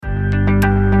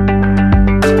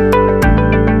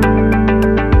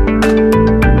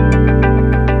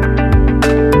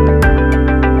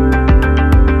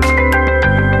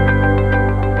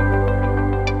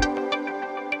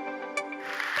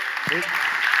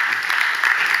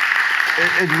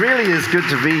It really is good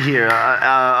to be here.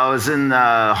 I was in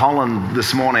Holland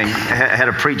this morning, had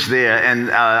a preach there, and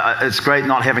it's great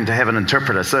not having to have an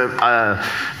interpreter, so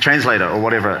translator or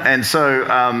whatever. And so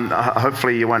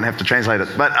hopefully you won't have to translate it.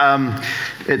 But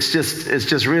it's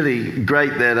just really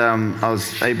great that I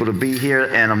was able to be here,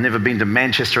 and I've never been to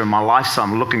Manchester in my life, so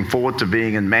I'm looking forward to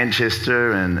being in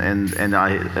Manchester,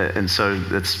 and so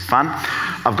it's fun.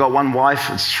 I've got one wife,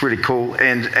 it's really cool,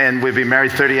 and we've been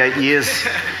married 38 years,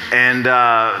 and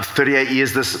 38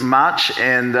 years this March,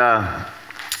 and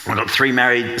we've got 3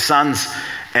 married sons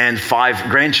and 5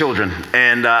 grandchildren.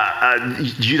 And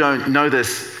you don't know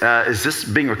this. Is this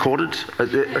being recorded?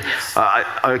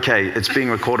 Okay, it's being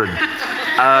recorded.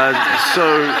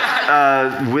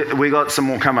 So we got some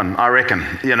more coming, I reckon,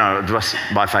 just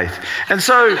by faith. And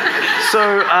so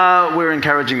we're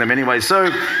encouraging them anyway. So,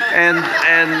 and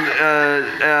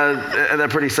they're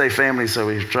pretty safe families, so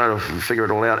we try to figure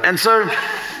it all out. And so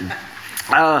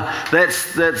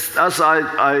that's us.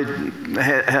 I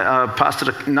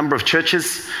pastored a number of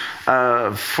churches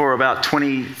for about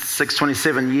 26,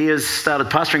 27 years. Started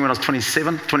pastoring when I was 26.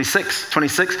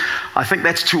 I think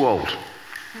that's too old.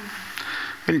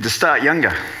 We need to start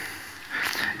younger.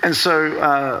 And so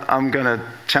I'm going to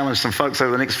challenge some folks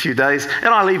over the next few days. And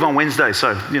I leave on Wednesday,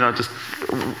 so,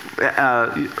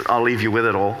 I'll leave you with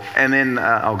it all. And then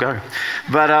I'll go.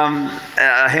 But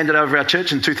I handed over our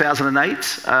church in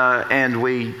 2008. And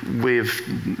we've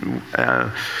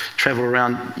traveled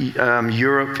around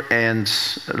Europe and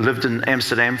lived in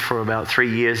Amsterdam for about 3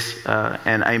 years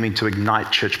and aiming to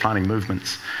ignite church planting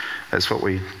movements. That's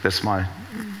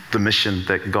the mission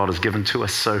that God has given to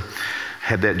us. So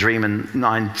had that dream in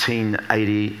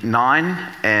 1989,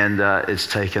 and it's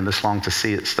taken this long to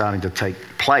see it starting to take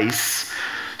place.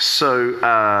 So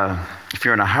if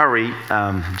you're in a hurry,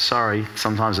 sorry,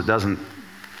 sometimes it doesn't.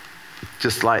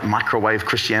 Just like microwave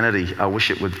Christianity, I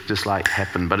wish it would just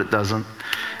happen, but it doesn't.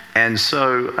 And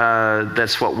so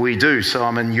that's what we do. So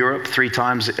I'm in Europe 3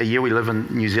 times a year. We live in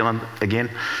New Zealand again,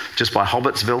 just by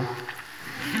Hobbitville.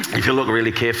 If you look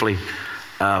really carefully,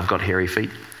 I've got hairy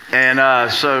feet. And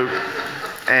so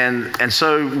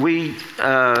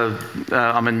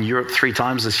I'm in Europe 3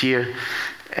 times this year,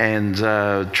 and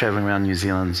traveling around New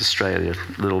Zealand, Australia,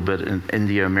 a little bit in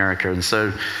India, America, and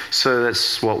so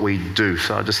that's what we do.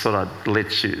 So I just thought I'd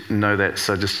let you know that,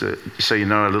 so just so you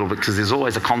know a little bit, because there's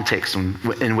always a context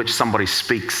in which somebody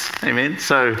speaks. Amen.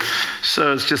 So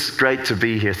it's just great to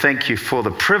be here. Thank you for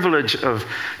the privilege of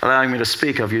allowing me to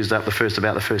speak. I've used up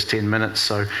about the first 10 minutes,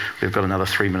 so we've got another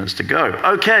 3 minutes to go.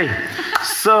 Okay,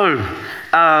 so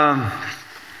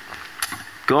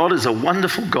God is a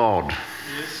wonderful God.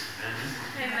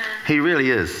 He really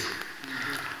is.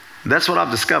 That's what I've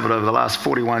discovered over the last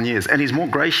 41 years. And he's more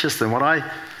gracious than what I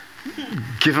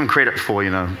give him credit for,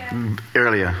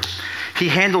 earlier. He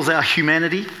handles our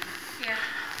humanity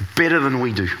better than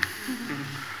we do.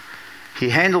 He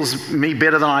handles me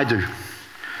better than I do.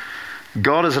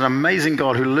 God is an amazing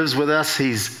God who lives with us.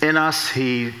 He's in us.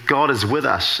 God is with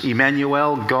us.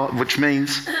 Emmanuel, God, which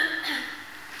means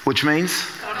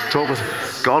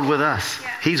God with us.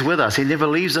 He's with us. He never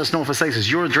leaves us nor forsakes us.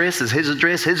 Your address is his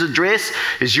address. His address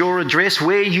is your address.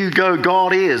 Where you go,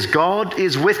 God is. God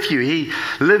is with you. He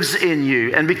lives in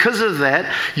you. And because of that,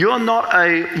 you're not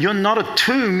a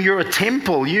tomb, you're a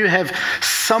temple. You have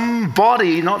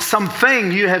somebody, not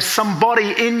something. You have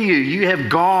somebody in you. You have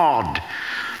God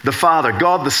the Father,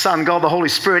 God the Son, God the Holy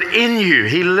Spirit in you.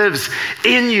 He lives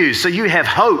in you. So you have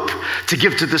hope to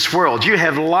give to this world. You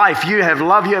have life, you have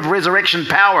love, you have resurrection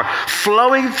power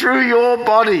flowing through your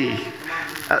body.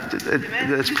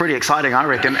 It's pretty exciting, I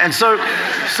reckon. And so,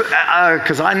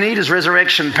 because I need his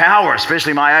resurrection power,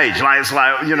 especially my age.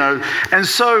 And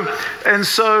so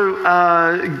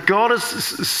God is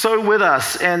so with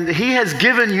us, and he has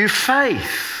given you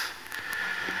faith.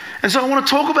 And so I want to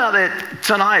talk about that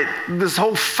tonight, this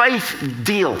whole faith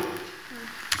deal.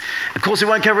 Of course, we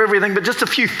won't cover everything, but just a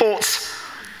few thoughts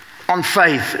on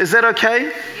faith. Is that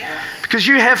okay? Yeah. Because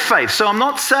you have faith. So I'm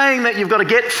not saying that you've got to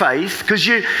get faith, because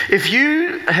if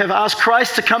you have asked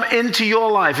Christ to come into your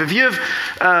life, if you've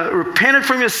repented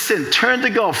from your sin, turned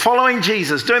to God, following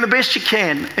Jesus, doing the best you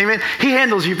can, amen, he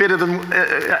handles you better than,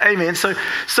 amen. So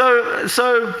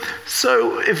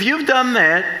if you've done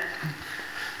that,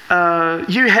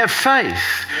 you have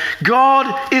faith.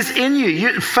 God is in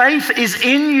you. Faith is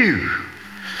in you.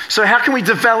 So how can we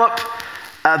develop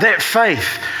that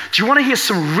faith? Do you want to hear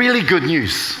some really good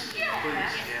news? Yeah.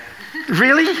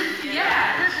 Really?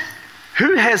 Yeah.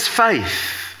 Who has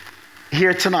faith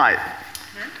here tonight?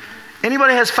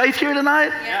 Anybody has faith here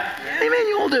tonight? Yeah. Amen,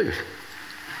 you all do.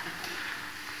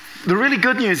 The really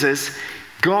good news is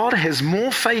God has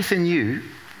more faith in you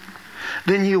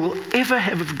than you will ever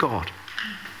have of God.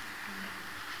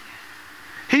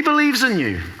 He believes in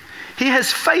you. He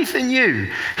has faith in you.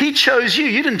 He chose you.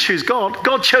 You didn't choose God.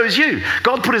 God chose you.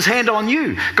 God put his hand on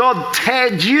you. God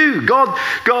tagged you. God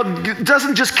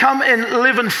doesn't just come and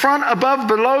live in front, above,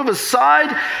 below, beside,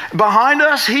 behind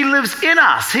us. He lives in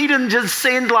us. He didn't just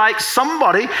send like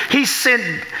somebody. He sent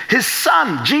his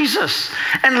son, Jesus,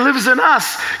 and lives in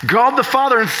us. God the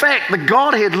Father, in fact, the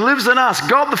Godhead lives in us.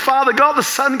 God the Father, God the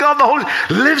Son, God the Holy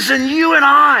lives in you and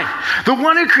I. The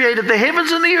one who created the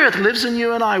heavens and the earth lives in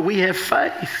you and I. We have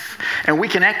faith. And we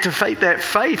can activate that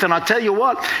faith. And I tell you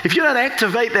what, if you don't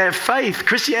activate that faith,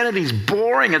 Christianity's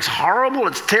boring, it's horrible,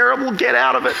 it's terrible. Get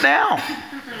out of it now.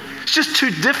 It's just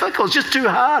too difficult. It's just too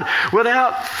hard.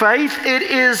 Without faith, it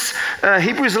is,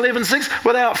 Hebrews 11:6,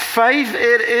 without faith,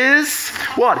 it is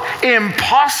what?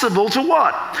 Impossible to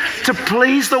what? To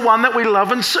please the one that we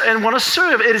love and want to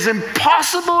serve. It is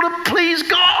impossible to please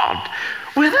God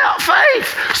without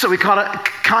faith. So we kind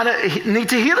of need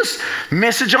to hear this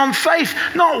message on faith.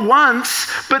 Not once,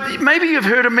 but maybe you've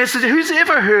heard a message. Who's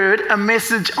ever heard a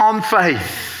message on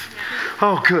faith?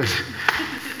 Oh, good.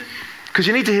 Because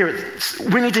you need to hear it.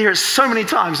 We need to hear it so many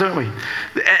times, don't we?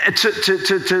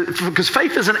 Because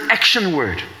faith is an action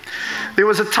word. There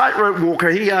was a tightrope walker.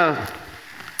 He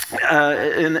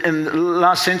in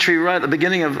last century, right at the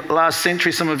beginning of last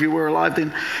century, some of you were alive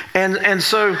then, and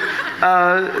so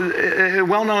a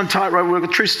well-known tightrope walker,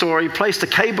 true story, placed a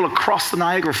cable across the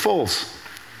Niagara Falls,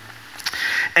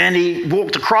 and he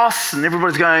walked across, and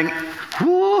everybody's going,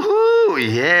 woohoo,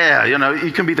 yeah,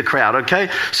 you can be the crowd, okay?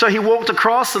 So he walked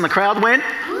across, and the crowd went,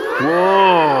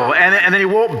 whoa, and then he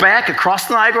walked back across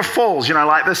the Niagara Falls,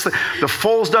 like this. The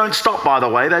falls don't stop, by the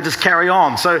way, they just carry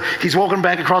on. So he's walking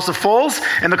back across the falls,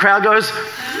 and the crowd goes,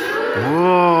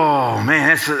 whoa,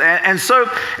 man.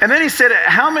 And then he said,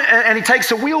 and he takes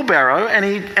a wheelbarrow, and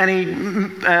he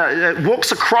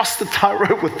walks across the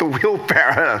tightrope with the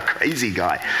wheelbarrow, crazy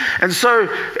guy. And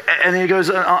he goes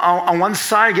on one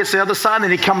side, gets to the other side, and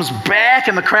then he comes back,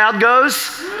 and the crowd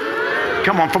goes,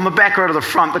 come on, from the back row to the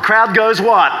front. The crowd goes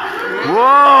what?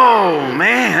 Whoa,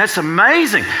 man, that's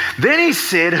amazing. Then he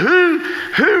said, who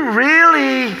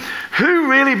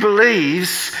really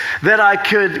believes that I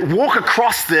could walk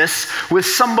across this with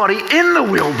somebody in the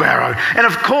wheelbarrow? And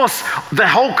of course, the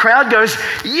whole crowd goes,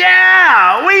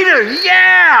 yeah, we do,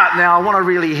 yeah. Now, I want to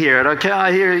really hear it, okay?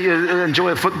 I hear you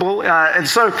enjoy football.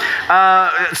 So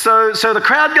the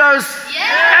crowd goes,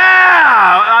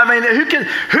 yeah. I mean,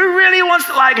 who really wants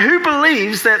to, who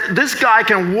believes that this guy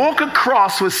can walk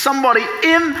across with somebody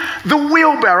in the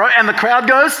wheelbarrow? And the crowd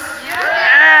goes,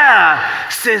 yeah.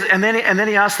 Says, and then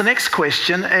he asks the next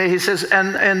question. He says,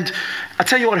 and I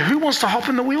tell you what, who wants to hop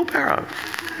in the wheelbarrow?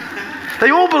 They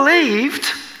all believed,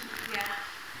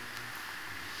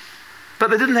 but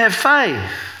they didn't have faith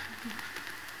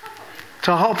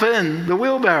to hop in the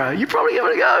wheelbarrow. You probably give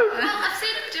it a go. Well, I've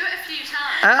seen him do it a few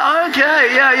times.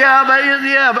 Okay,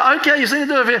 but okay, you've seen him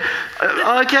do it.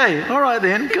 Okay, all right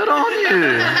then, good on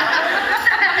you.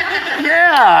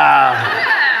 Yeah.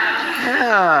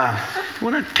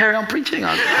 Want to carry on preaching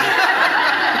on it?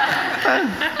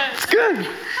 It's good.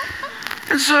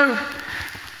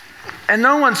 And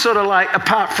no one sort of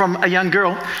apart from a young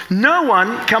girl, no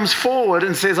one comes forward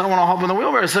and says, I want to hop in the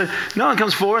wheelbarrow. So no one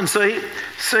comes forward, and so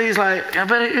he's like,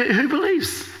 but who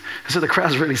believes? So the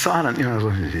crowd's really silent.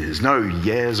 There's no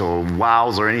yes or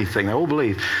wows or anything. They all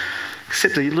believe.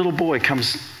 Except a little boy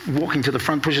comes walking to the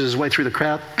front, pushes his way through the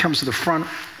crowd, comes to the front.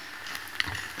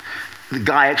 The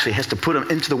guy actually has to put him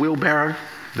into the wheelbarrow,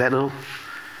 and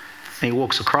he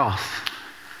walks across.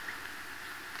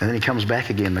 And then he comes back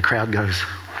again. The crowd goes,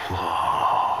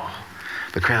 whoa.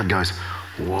 The crowd goes,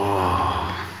 whoa.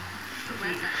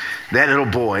 That little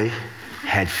boy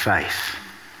had faith.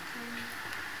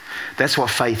 That's what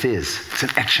faith is. It's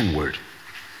an action word.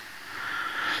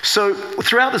 So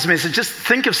throughout this message, just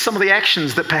think of some of the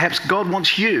actions that perhaps God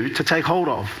wants you to take hold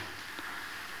of.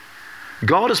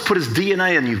 God has put his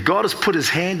DNA in you. God has put his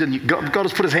hand in you. God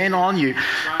has put his hand on you.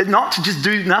 Not to just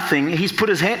do nothing. He's put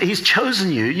his hand, he's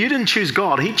chosen you. You didn't choose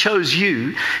God. He chose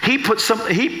you. He put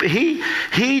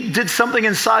he did something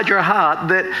inside your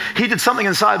heart he did something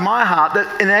inside my heart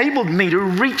that enabled me to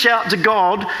reach out to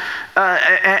God.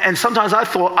 And sometimes I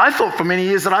thought for many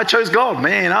years that I chose God.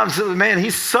 Man,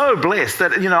 he's so blessed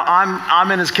that, I'm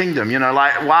in his kingdom,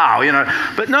 wow,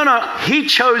 But no, he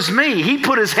chose me. He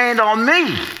put his hand on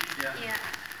me.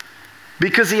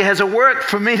 Because he has a work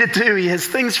for me to do. He has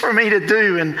things for me to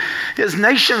do. And he has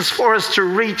nations for us to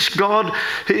reach. God,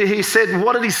 he said,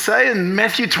 what did he say in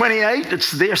Matthew 28?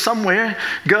 It's there somewhere.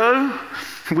 Go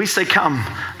we say come.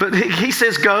 But he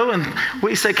says go, and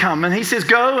we say come. And he says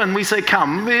go, and we say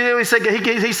come.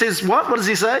 He says what? What does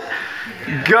he say?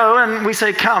 Yeah. Go, and we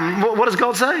say come. What does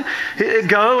God say?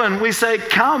 Go, and we say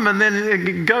come. And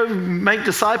then go make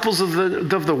disciples of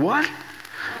the what?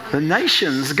 The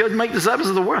nations. Go make disciples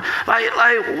of the world.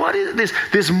 Like what is this?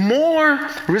 There's more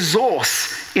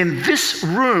resource in this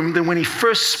room than when he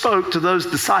first spoke to those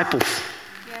disciples.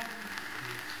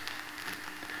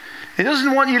 He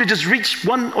doesn't want you to just reach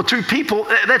 1 or 2 people.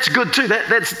 That's good too.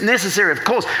 That's necessary. Of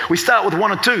course, we start with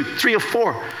 1 or 2, 3 or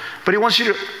 4. But he wants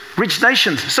you to reach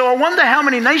nations. So I wonder how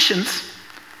many nations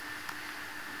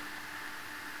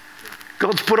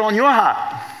God's put on your heart.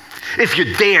 If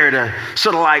you dare to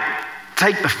sort of like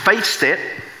take the faith step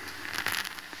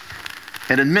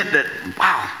and admit that,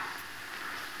 wow.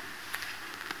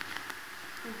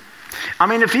 I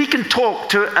mean, if he can talk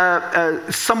to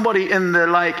somebody in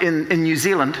New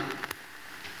Zealand.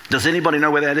 Does anybody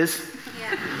know where that is?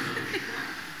 Yeah.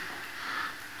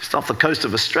 Just off the coast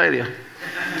of Australia.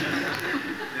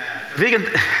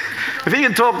 If he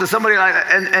can talk to somebody like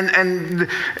that,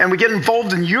 and we get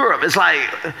involved in Europe, it's like,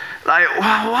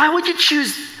 why would you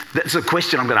choose? That's a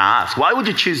question I'm going to ask. Why would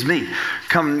you choose me?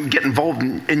 Come get involved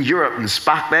in Europe and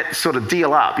spark that sort of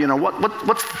deal up. You know,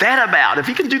 what's that about? If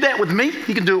he can do that with me,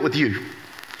 he can do it with you.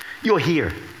 You're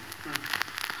here.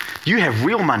 You have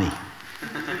real money.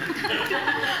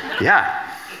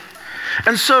 Yeah.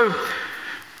 And so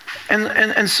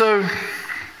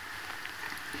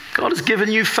God has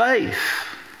given you faith.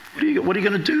 What are you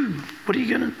going to do? What are you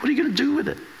going to do with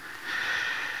it?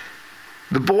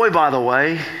 The boy, by the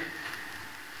way,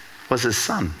 was his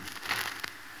son.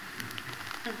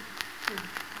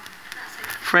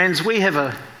 Friends,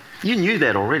 you knew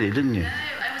that already, didn't you? No,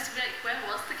 I was like, where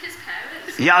was the kid's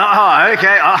parents? Yeah,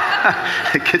 okay.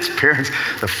 The kid's parents.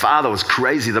 The father was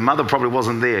crazy. The mother probably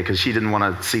wasn't there because she didn't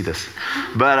want to see this.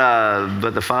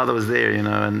 But the father was there, you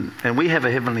know, and we have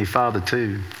a heavenly Father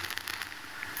too.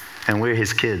 And we're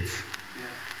his kids. Yeah.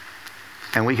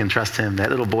 And we can trust him.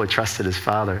 That little boy trusted his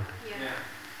father. Yeah.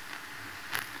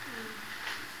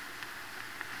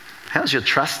 How's your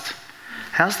trust?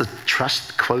 How's the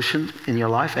trust quotient in your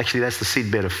life? Actually, that's the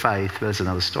seedbed of faith. That's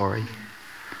another story.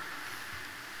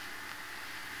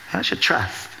 How's your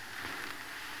trust?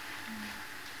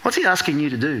 What's he asking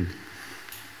you to do?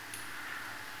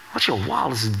 What's your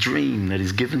wildest dream that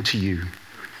he's given to you?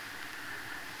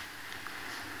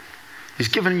 He's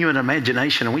given you an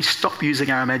imagination, and we stop using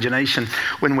our imagination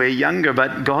when we're younger,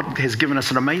 but God has given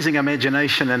us an amazing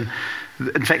imagination. And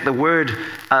in fact, the word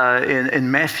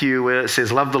in Matthew where it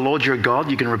says, love the Lord your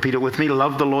God, you can repeat it with me,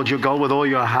 love the Lord your God with all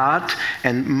your heart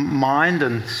and mind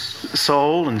and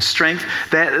soul and strength.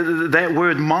 That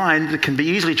word mind can be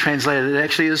easily translated. It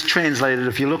actually is translated,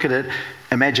 if you look at it,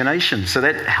 imagination. So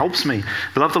that helps me.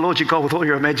 Love the Lord your God with all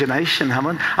your imagination.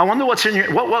 I wonder what's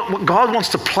in what God wants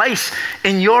to place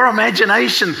in your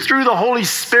imagination through the Holy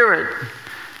Spirit.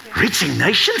 Yeah. Reaching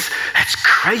nations? That's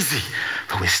crazy.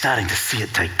 But we're starting to see it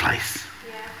take place.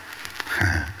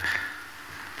 Yeah.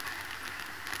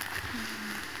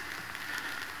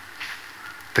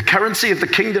 The currency of the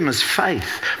kingdom is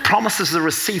faith. Promises are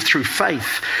received through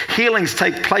faith. Healings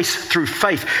take place through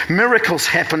faith. Miracles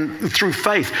happen through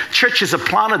faith. Churches are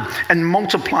planted and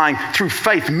multiplying through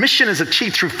faith. Mission is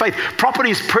achieved through faith.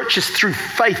 Property is purchased through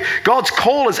faith. God's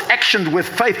call is actioned with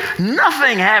faith.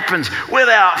 Nothing happens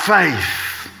without faith.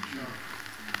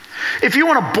 If you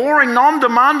want a boring,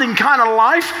 non-demanding kind of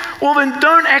life, well then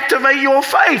don't activate your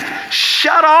faith.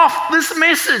 Shut off this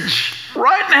message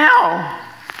right now.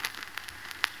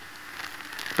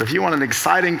 But if you want an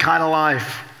exciting kind of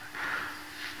life,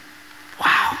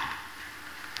 wow,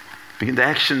 begin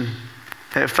to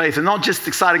have faith. And not just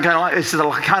exciting kind of life, it's the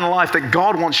kind of life that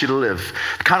God wants you to live,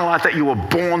 the kind of life that you were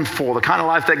born for, the kind of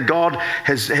life that God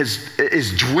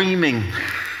is dreaming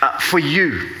for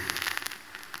you.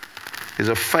 Is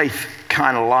a faith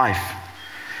kind of life.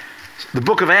 The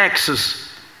book of Acts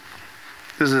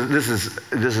this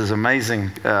is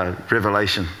amazing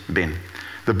revelation, Ben.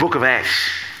 The book of Acts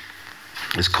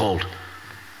is called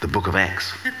the book of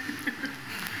Acts.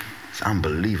 It's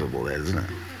unbelievable, that, isn't it?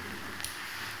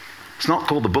 It's not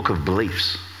called the book of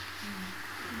beliefs.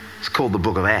 It's called the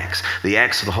book of Acts. The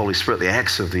Acts of the Holy Spirit, the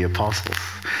Acts of the Apostles.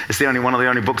 It's one of the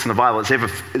only books in the Bible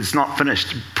it's not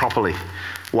finished properly.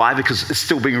 Why? Because it's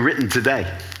still being written today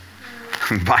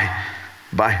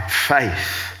by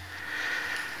faith.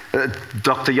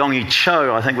 Dr. Yonggi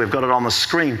Cho, I think we've got it on the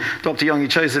screen. Dr. Yonggi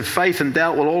Cho said, faith and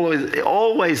doubt will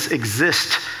always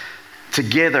exist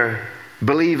together.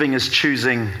 Believing is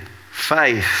choosing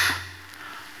faith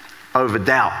over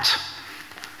doubt.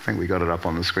 I think we got it up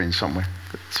on the screen somewhere,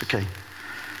 but it's okay.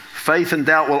 Faith and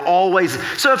doubt will always,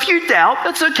 so if you doubt,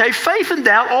 that's okay. Faith and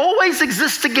doubt always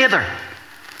exist together.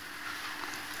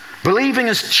 Believing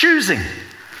is choosing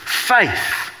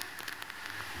faith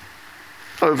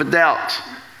over doubt.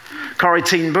 Corrie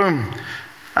ten Boom.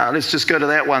 Let's just go to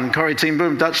that one. Corrie ten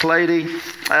Boom, Dutch lady.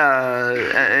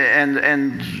 And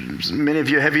many of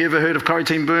you, have you ever heard of Corrie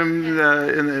ten Boom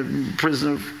in the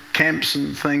prisoner camps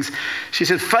and things? She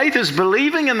said, faith is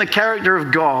believing in the character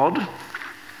of God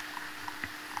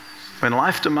when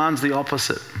life demands the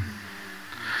opposite.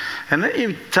 And let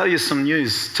me tell you some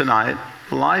news tonight.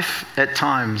 Life at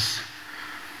times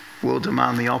will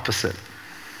demand the opposite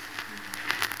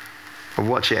of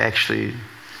what you actually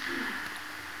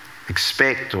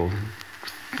expect or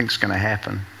think's going to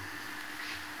happen.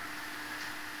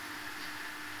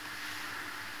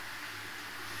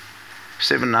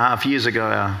 Seven and a half years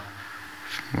ago,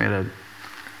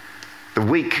 the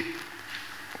week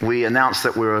we announced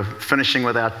that we were finishing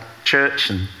with our church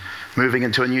and moving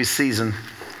into a new season.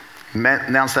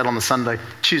 Announced that on the Sunday.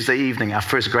 Tuesday evening, our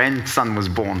first grandson was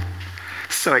born.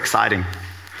 So exciting.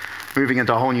 Moving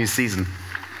into a whole new season.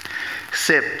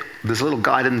 Except this little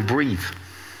guy didn't breathe.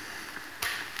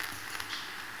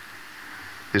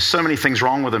 There's so many things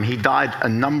wrong with him. He died a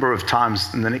number of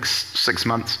times in the next 6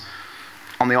 months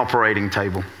on the operating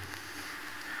table.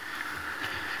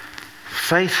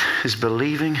 Faith is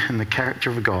believing in the character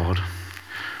of God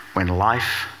when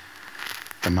life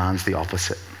demands the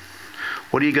opposite.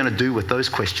 What are you going to do with those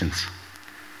questions?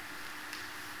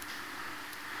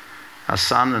 Our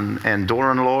son and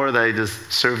daughter-in-law, they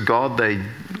just serve God. They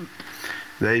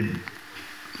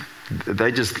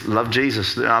just love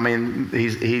Jesus. I mean,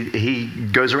 he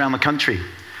goes around the country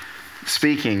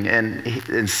speaking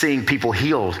and seeing people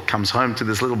healed. Comes home to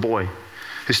this little boy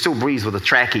who still breathes with a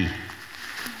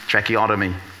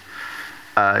tracheotomy.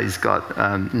 He's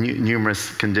got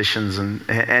numerous conditions,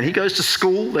 and he goes to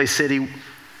school. They said he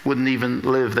wouldn't even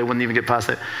live. They wouldn't even get past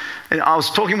that. And I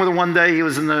was talking with him one day. He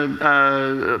was in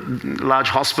a large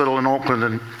hospital in Auckland,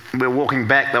 and we were walking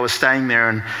back. They were staying there,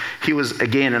 and he was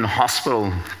again in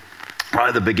hospital right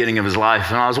at the beginning of his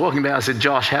life. And I was walking back. I said,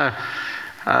 Josh, how's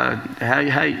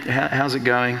it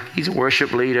going? He's a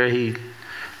worship leader. He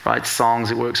writes songs.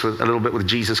 He works with a little bit with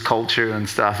Jesus culture and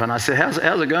stuff. And I said, how's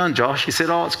it going, Josh? He said,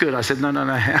 oh, it's good. I said, no,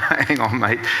 hang on,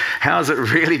 mate. How's it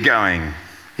really going?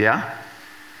 Yeah?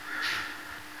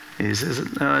 He says,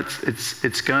 no,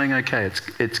 it's going okay.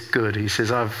 It's good. He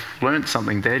says, I've learned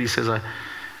something, Dad. He says,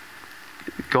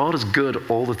 God is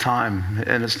good all the time.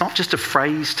 And it's not just a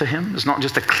phrase to him. It's not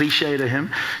just a cliche to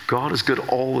him. God is good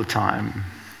all the time.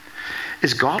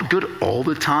 Is God good all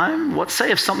the time? What say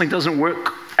if something doesn't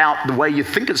work out the way you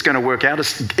think it's going to work out?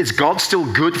 Is God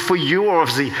still good for you? Or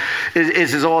is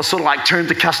it all sort of like turned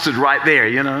to custard right there,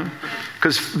 you know?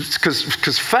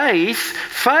 Because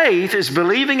faith is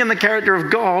believing in the character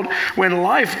of God when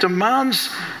life demands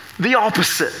the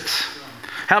opposite.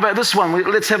 How about this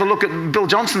one? Let's have a look at Bill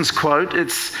Johnson's quote.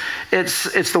 It's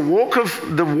the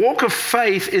walk of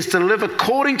faith is to live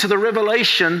according to the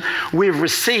revelation we've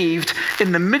received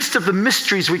in the midst of the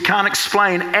mysteries we can't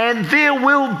explain, and there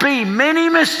will be many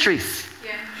mysteries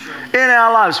in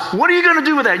our lives. What are you going to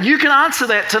do with that? You can answer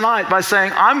that tonight by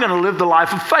saying, I'm going to live the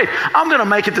life of faith. I'm going to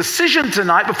make a decision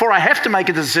tonight before I have to make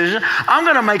a decision. I'm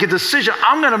going to make a decision.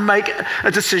 I'm going to make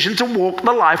a decision to walk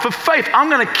the life of faith. I'm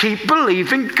going to keep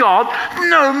believing God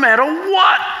no matter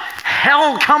what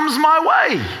hell comes my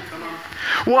way.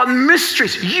 What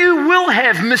mysteries? You will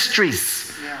have mysteries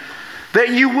that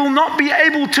you will not be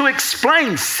able to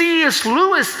explain. C.S.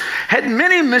 Lewis had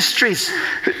many mysteries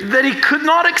that he could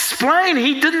not explain.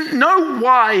 He didn't know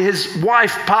why his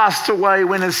wife passed away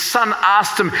when his son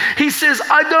asked him. He says,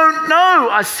 I don't know.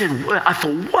 I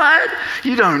thought, what?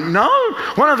 You don't know?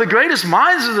 One of the greatest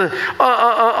minds of the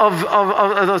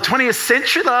 20th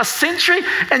century, the last century,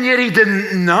 and yet he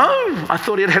didn't know. I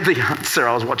thought he'd have the answer.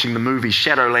 I was watching the movie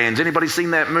Shadowlands. Anybody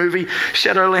seen that movie,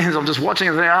 Shadowlands? I'm just watching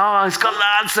it and saying, oh, he's got the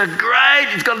answer. Great.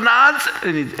 He's got an answer.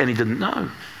 And he didn't know.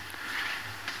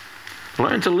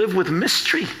 Learn to live with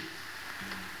mystery.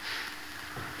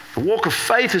 The walk of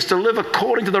faith is to live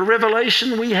according to the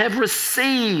revelation we have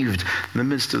received in the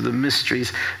midst of the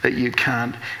mysteries that you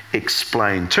can't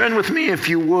explain. Turn with me, if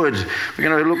you would. We're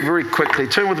going to look very quickly.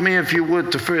 Turn with me, if you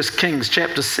would, to 1 Kings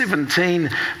chapter 17,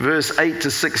 verse 8 to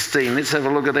 16. Let's have a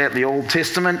look at that, the Old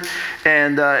Testament.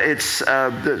 And it's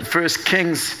 1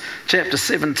 Kings chapter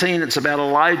 17. It's about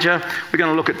Elijah. We're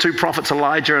going to look at two prophets,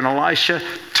 Elijah and Elisha,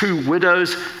 two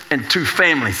widows and two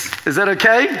families. Is that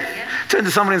okay? Yeah. Turn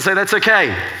to somebody and say, that's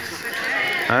okay.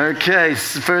 Okay,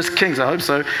 it's 1 Kings, I hope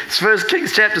so. It's 1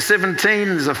 Kings chapter 17.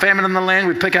 There's a famine in the land.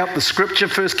 We pick up the scripture,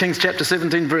 1 Kings chapter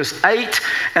 17, verse 8.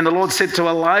 And the Lord said to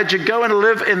Elijah, go and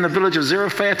live in the village of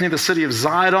Zarephath near the city of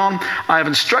Zidon. I have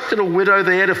instructed a widow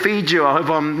there to feed you. I hope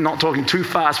I'm not talking too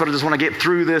fast, but I just want to get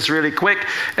through this really quick.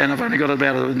 And I've only got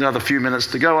about another few minutes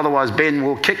to go. Otherwise, Ben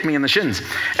will kick me in the shins.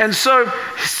 And so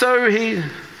he...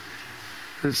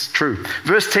 It's true.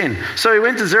 Verse 10. So he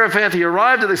went to Zarephath. He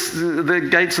arrived at the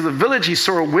gates of the village. He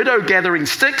saw a widow gathering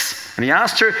sticks, and he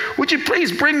asked her, would you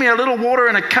please bring me a little water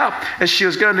in a cup? As she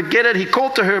was going to get it, he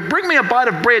called to her, bring me a bite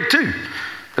of bread too.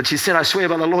 But she said, I swear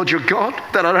by the Lord your God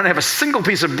that I don't have a single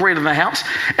piece of bread in the house,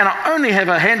 and I only have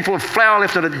a handful of flour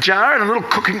left in a jar and a little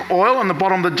cooking oil on the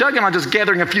bottom of the jug, and I'm just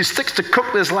gathering a few sticks to cook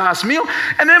this last meal,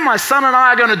 and then my son and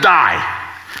I are going to die.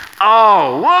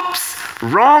 Oh, whoops,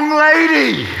 wrong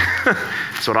lady.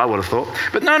 That's what I would have thought.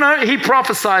 But no, he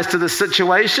prophesied to the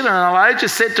situation, and Elijah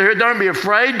said to her, don't be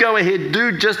afraid, go ahead,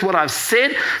 do just what I've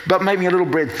said, but make me a little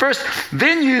bread first.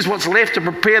 Then use what's left to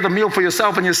prepare the meal for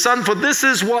yourself and your son, for this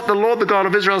is what the Lord, the God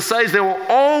of Israel says, there will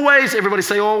always, everybody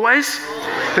say always?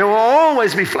 There will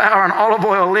always be flour and olive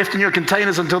oil left in your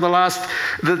containers until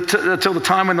the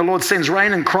time when the Lord sends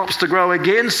rain and crops to grow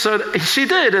again. So she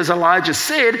did as Elijah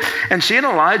said, and she and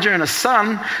Elijah and his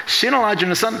son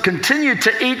continued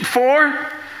to eat for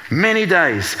many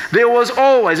days. There was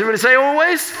always, everybody say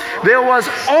always? There was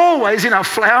always enough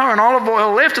flour and olive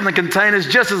oil left in the containers,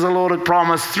 just as the Lord had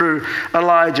promised through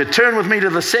Elijah. Turn with me to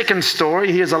the second story.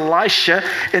 Here's Elisha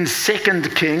in 2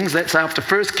 Kings. That's after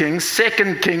 1 Kings.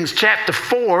 2 Kings chapter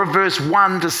 4, verse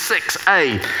 1 to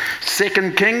 6a.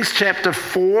 2 Kings chapter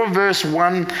 4, verse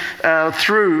 1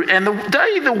 through. And the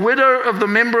day the widow of the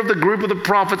member of the group of the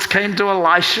prophets came to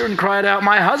Elisha and cried out,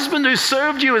 my husband who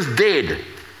served you is dead.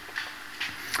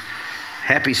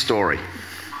 Happy story.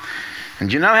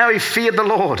 And you know how he feared the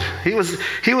Lord? He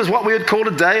was what we would call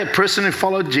today a person who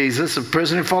followed Jesus, a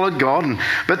person who followed God.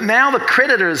 But now the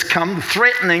creditor has come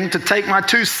threatening to take my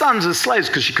 2 sons as slaves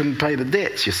because she couldn't pay the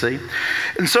debts, you see.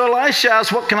 And so Elisha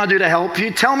asks, what can I do to help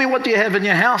you? Tell me, what do you have in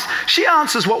your house? She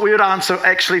answers what we would answer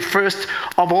actually first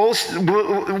of all.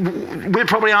 We'd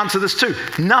probably answer this too.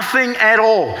 Nothing at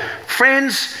all.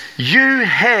 Friends, you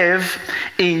have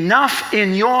enough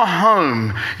in your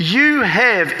home. You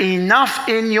have enough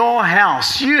in your house.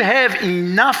 You have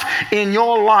enough in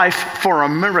your life for a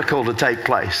miracle to take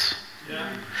place. Yeah.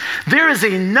 There is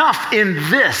enough in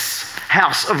this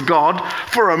house of God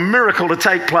for a miracle to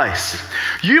take place.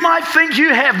 You might think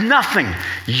you have nothing.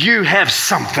 You have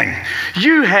something.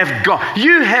 You have God.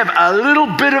 You have a little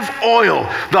bit of oil,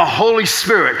 the Holy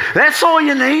Spirit. That's all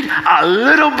you need, a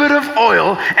little bit of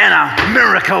oil, and a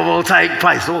miracle will take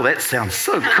place. Oh, that sounds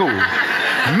so cool.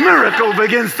 Miracle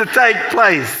begins to take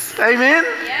place. Amen?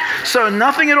 Yeah. So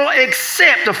nothing at all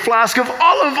except a flask of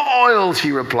olive oil,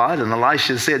 she replied. And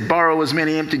Elisha said, borrow as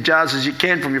many empty jars as you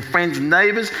can from your friends and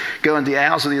neighbors. Go into your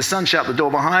house with your son, shut the door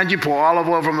behind you, pour olive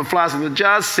oil from the flask in the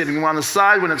jars, setting one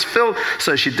aside when it's filled.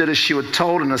 So she did as she was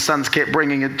told, and her sons kept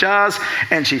bringing her jars,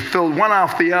 and she filled one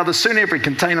after the other. Soon every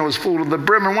container was full to the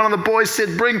brim, and one of the boys said,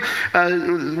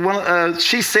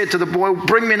 she said to the boy,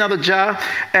 bring me another jar.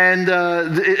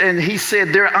 And he said,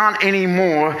 there aren't any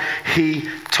more, he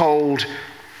told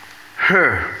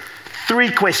her.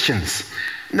 3 questions.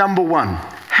 Number 1,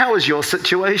 how is your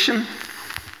situation?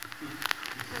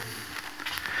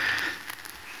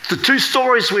 The 2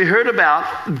 stories we heard about,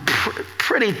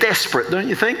 pretty desperate, don't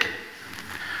you think?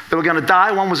 They were going to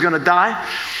die. One was going to die.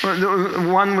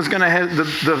 One was going to have,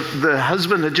 the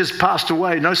husband had just passed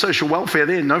away. No social welfare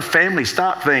then. No family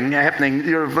thing happening.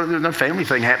 No family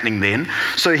thing happening then.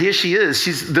 So here she is.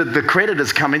 The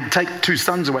creditor's coming to take 2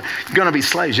 sons away. You're going to be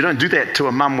slaves. You don't do that to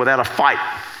a mum without a fight.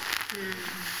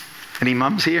 Any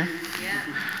mums here? Yeah.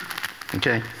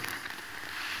 Okay.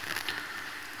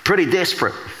 Pretty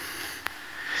desperate.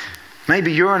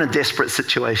 Maybe you're in a desperate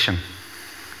situation.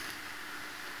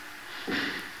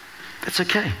 That's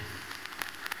okay.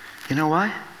 You know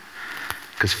why?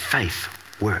 Because faith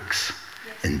works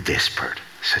in desperate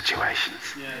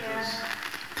situations. Yes.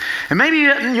 And maybe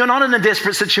you're not in a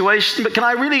desperate situation, but can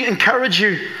I really encourage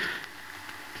you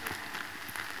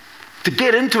to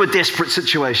get into a desperate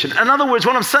situation? In other words,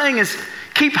 what I'm saying is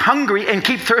keep hungry and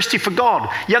keep thirsty for God.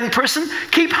 Young person,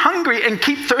 keep hungry and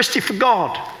keep thirsty for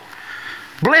God.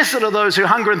 Blessed are those who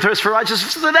hunger and thirst for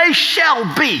righteousness, for they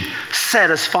shall be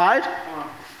satisfied.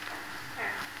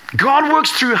 God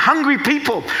works through hungry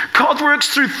people. God works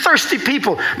through thirsty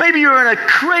people. Maybe you're in a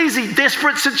crazy,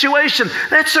 desperate situation.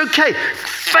 That's okay.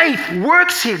 Faith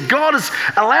works here. God is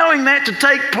allowing that to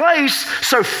take place,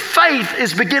 so faith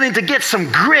is beginning to get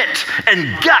some grit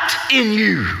and gut in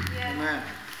you. Yeah.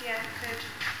 Yeah,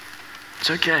 It's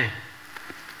okay.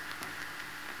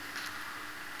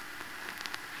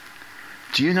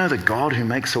 Do you know the God who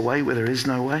makes a way where there is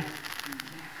no way?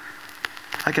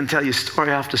 I can tell you story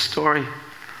after story.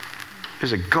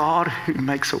 There's a God who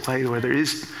makes a way where there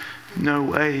is no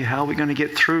way. How are we going to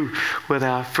get through with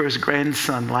our first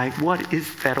grandson? Like, what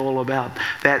is that all about?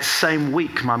 That same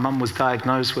week, my mum was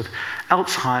diagnosed with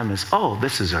Alzheimer's. Oh,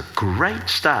 this is a great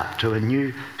start to a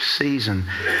new season.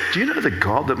 Do you know the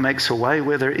God that makes a way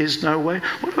where there is no way?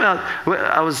 What about,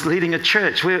 I was leading a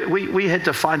church where we had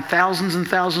to find thousands and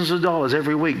thousands of dollars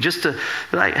every week just to,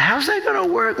 like, how's that going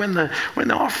to work when the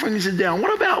offerings are down?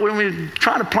 What about when we're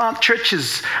trying to plant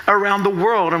churches around the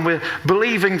world and we're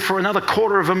believing for another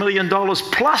 $250,000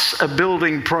 plus a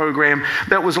building program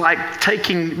that was like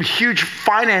taking huge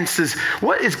finances?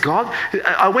 What is God?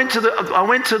 I went to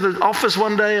the office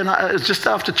one day, and it was just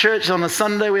after church on a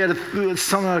Sunday. We had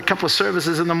a couple of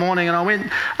services in the morning, and I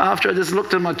went after. I just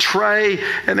looked at my tray,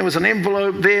 and there was an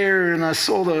envelope there, and I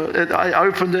saw I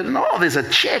opened it, and there's a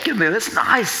check in there. That's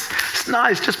nice. It's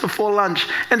nice. Just before lunch,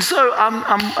 and so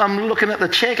I'm looking at the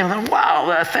check, and I'm like, wow,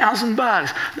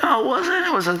 $1,000. No, it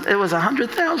wasn't. It was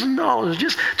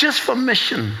 $100,000 just for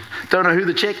mission. Don't know who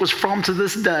the check was from to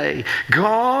this day.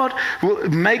 God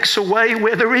makes a way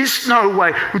where there is no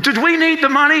way. Did we need the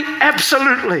money?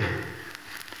 Absolutely.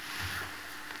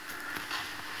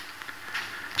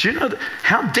 Do you know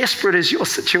how desperate is your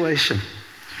situation?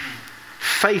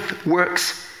 Faith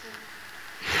works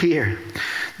here.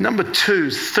 Number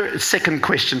two, second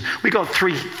question. We got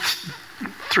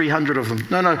 300 of them.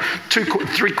 No,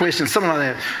 3 questions, something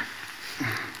like that.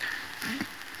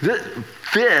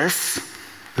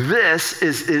 This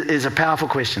is a powerful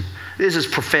question. This is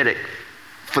prophetic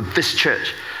for this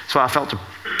church. So I felt to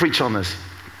preach on this.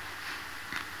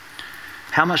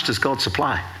 How much does God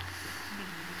supply?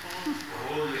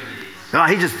 No,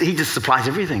 he just supplies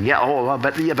everything.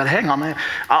 But hang on, man.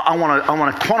 I want to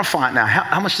quantify it now.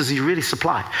 How much does he really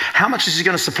supply? How much is he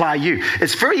going to supply you?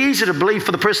 It's very easy to believe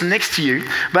for the person next to you,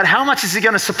 but how much is he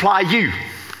going to supply you?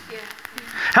 Yeah.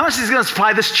 How much is he going to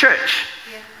supply this church?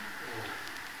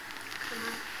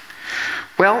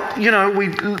 Well, we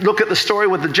look at the story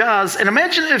with the jars, and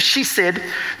imagine if she said,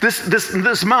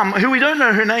 this mum, who we don't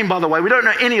know her name, by the way, we don't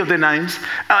know any of their names,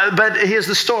 but here's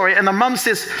the story, and the mum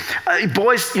says,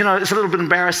 boys, it's a little bit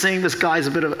embarrassing. This guy's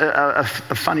a bit of a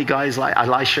funny guy. He's like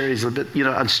Elisha. He's a bit,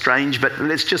 strange, but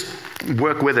let's just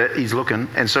work with it. He's looking,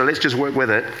 and so let's just work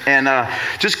with it, and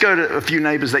just go to a few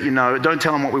neighbors that you know. Don't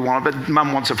tell them what we want, but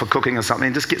mum wants it for cooking or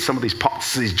something. Just get some of these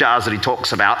pots, these jars that he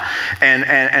talks about,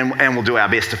 and we'll do our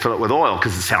best to fill it with oil,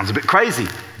 because it sounds a bit crazy,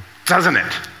 doesn't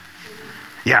it?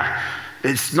 Yeah,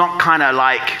 it's not kind of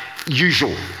like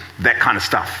usual, that kind of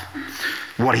stuff.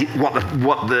 What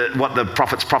the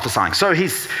prophet's prophesying. So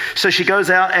she goes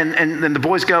out, and then the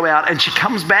boys go out, and she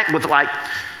comes back with like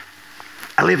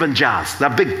 11 jars. They're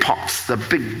big pots, they're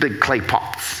big clay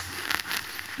pots,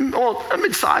 or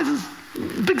mid-sizes,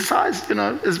 big size.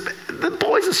 The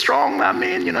boys are strong, they're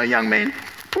men, young men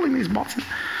pulling these pots in.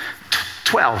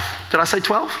 12. Did I say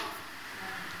 12?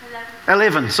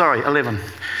 11. 11.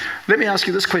 Let me ask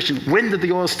you this question. When did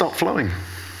the oil stop flowing?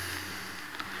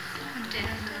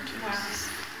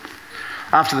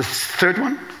 After the third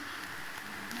one?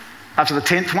 After the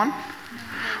 10th one?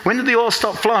 When did the oil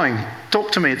stop flowing?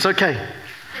 Talk to me. It's okay.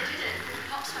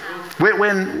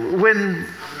 When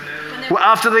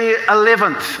after the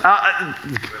 11th.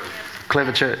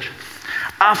 Clever church.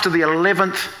 After the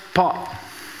 11th pot.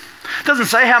 It doesn't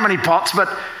say how many pots, but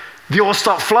the oil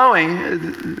stopped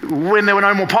flowing when there were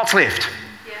no more pots left.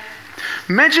 Yeah.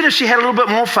 Imagine if she had a little bit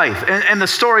more faith, and the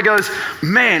story goes,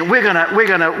 man, we're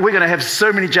gonna have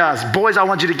so many jars. Boys, I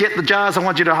want you to get the jars. I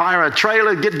want you to hire a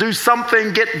trailer, do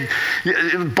something.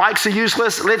 Bikes are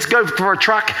useless. Let's go for a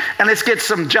truck and let's get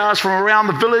some jars from around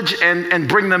the village and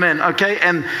bring them in, okay?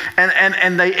 And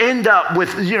they end up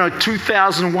with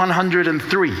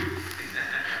 2,103.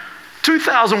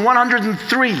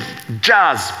 2,103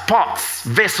 jars, pots,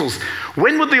 vessels.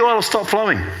 When would the oil stop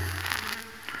flowing?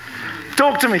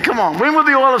 Talk to me, come on. When would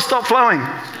the oil have stopped flowing?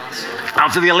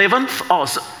 After the 11th? Oh,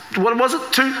 so what was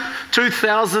it?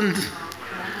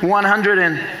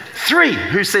 2,103.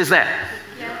 Who says that?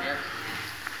 Yeah.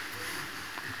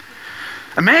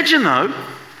 Imagine, though,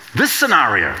 this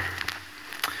scenario.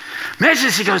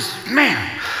 Imagine she goes, man,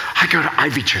 I go to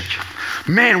Ivy Church.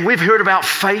 Man, we've heard about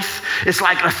faith. It's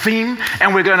like a theme,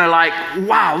 and we're going to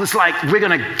we're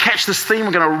going to catch this theme.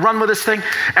 We're going to run with this thing,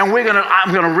 and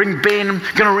I'm going to ring Ben,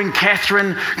 going to ring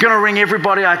Catherine, going to ring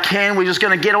everybody I can. We're just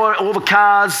going to get all the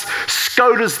cars,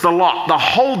 Scooters, the lot, the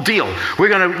whole deal. We're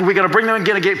going to bring them and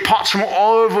going to get pots from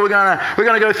all over. We're going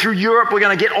to go through Europe. We're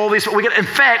going to get all these. In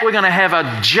fact, we're going to have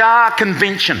a jar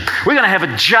convention. We're going to have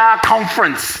a jar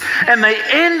conference, and they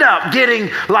end up getting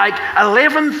like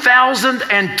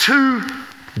 11,002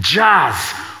 jars.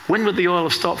 When would the oil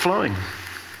have stopped flowing?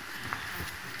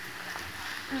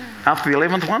 After the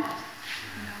 11th one?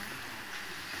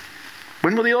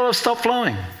 When will the oil have stopped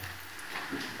flowing?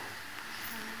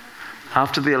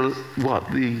 After the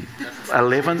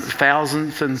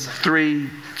 11,000th and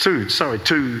two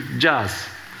jars.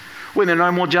 When there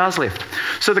are no more jars left.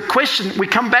 So we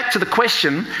come back to the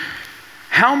question,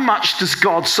 how much does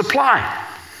God supply?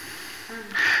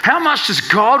 How much does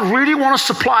God really want to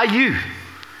supply you?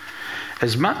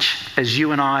 As much as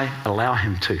you and I allow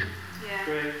him to. Yeah.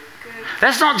 Good.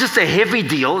 That's not just a heavy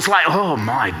deal. It's like, oh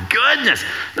my goodness.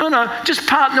 No, just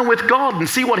partner with God and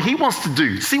see what he wants to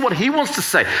do. See what he wants to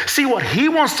say. See what he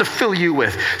wants to fill you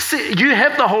with. See, you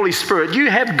have the Holy Spirit.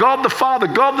 You have God the Father,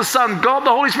 God the Son, God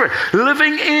the Holy Spirit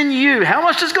living in you. How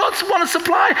much does God want to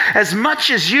supply? As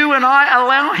much as you and I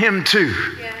allow him to.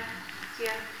 Yeah.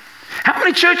 How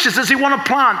many churches does he want to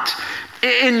plant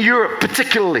in Europe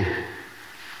particularly?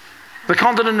 The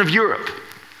continent of Europe.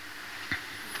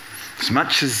 As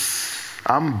much as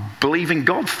I'm believing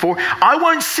God for. I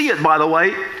won't see it, by the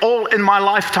way, all in my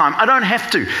lifetime. I don't have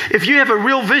to. If you have a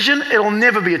real vision, it'll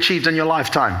never be achieved in your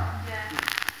lifetime. Yeah.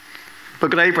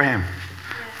 Look at Abraham. Yeah.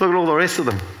 Look at all the rest of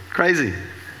them. Crazy.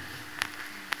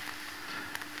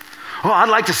 Oh, I'd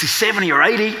like to see 70 or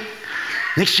 80.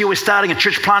 Next year we're starting a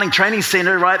church planting training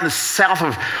center right in the south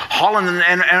of Holland,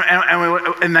 and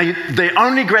they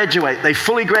only graduate, they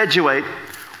fully graduate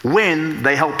when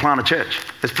they help plant a church.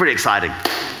 It's pretty exciting.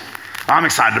 I'm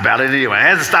excited about it anyway. It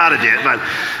hasn't started yet, but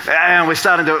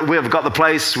we've got the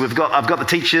place, I've got the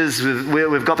teachers,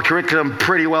 we've got the curriculum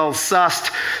pretty well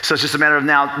sussed, so it's just a matter of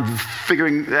now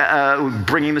bringing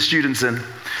the students in.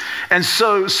 And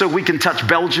so we can touch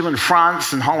Belgium and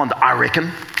France and Holland, I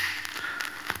reckon.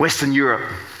 Western Europe.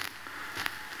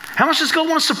 How much does God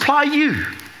want to supply you?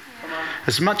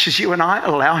 As much as you and I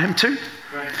allow him to.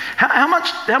 Right.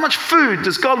 How much food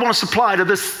does God want to supply to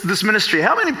this ministry?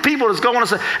 How many people does God want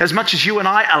to say? As much as you and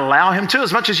I allow him to,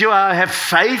 as much as you have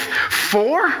faith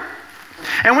for.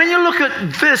 And when you look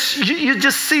at this, you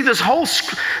just see this whole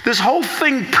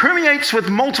thing permeates with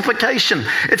multiplication.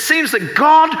 It seems that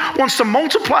God wants to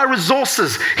multiply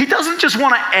resources. He doesn't just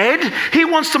want to add, he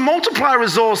wants to multiply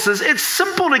resources. It's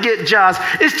simple to get jars.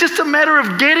 It's just a matter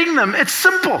of getting them. It's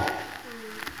simple.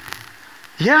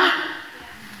 Yeah?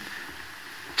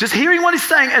 Just hearing what he's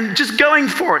saying and just going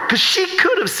for it. Because she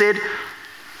could have said,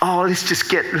 oh, let's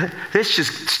just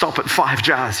stop at 5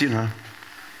 jars, you know.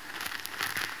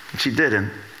 She didn't.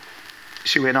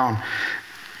 She went on.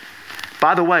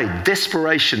 By the way,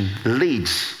 desperation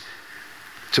leads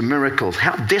to miracles.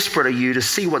 How desperate are you to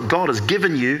see what God has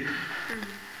given you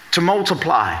to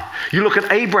multiply? You look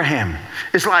at Abraham.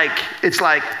 It's like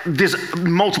there's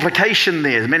multiplication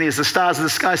there. As many as the stars of the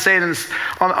sky sand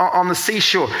on the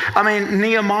seashore. I mean,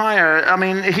 Nehemiah,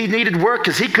 he needed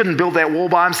workers. He couldn't build that wall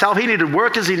by himself. He needed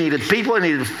workers. He needed people. He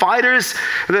needed fighters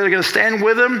that are going to stand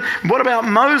with him. What about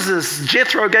Moses?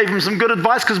 Jethro gave him some good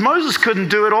advice because Moses couldn't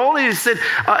do it all. He said,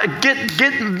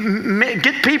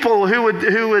 get people who would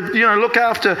look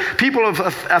after people of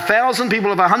 1,000,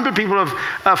 people of 100, people of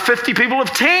 50, people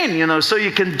of 10. So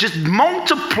you can just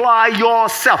multiply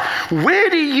yourself. Where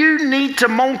do you need to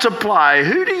multiply?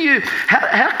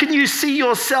 How can you see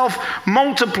yourself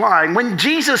multiplying? When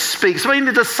Jesus speaks,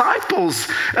 the disciples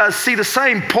see the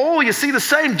same. Paul, you see the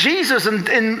same. Jesus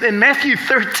in Matthew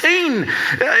 13,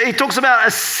 he talks about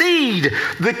a seed.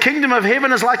 The kingdom of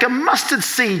heaven is like a mustard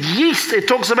seed. Yeast, it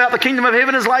talks about the kingdom of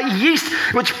heaven is like yeast,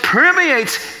 which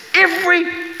permeates every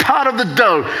part of the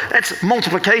dough. That's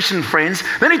multiplication, friends.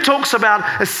 Then he talks about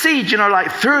a seed,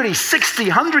 like 30, 60,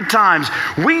 100 times.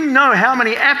 We know how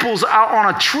many apples are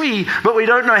on a tree, but we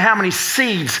don't know how many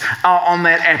seeds are on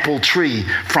that apple tree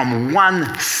from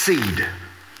one seed.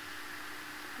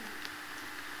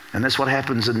 And that's what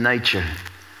happens in nature.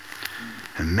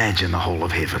 Imagine the whole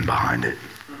of heaven behind it.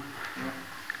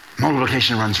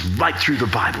 Multiplication runs right through the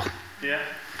Bible. Yeah.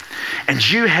 And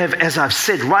you have, as I've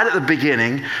said right at the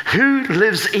beginning, who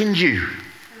lives in you?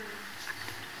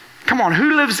 Come on,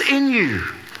 who lives in you?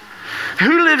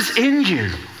 Who lives in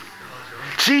you?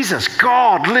 Jesus,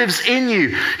 God lives in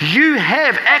you. You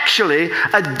have actually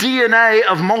a DNA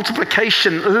of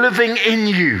multiplication living in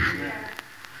you.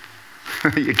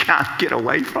 You can't get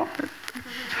away from it.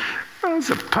 Oh, it's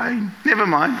a pain. Never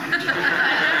mind.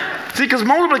 See, because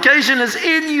multiplication is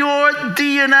in your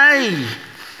DNA.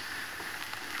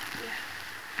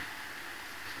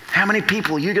 How many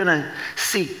people you're going to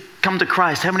see come to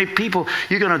Christ? How many people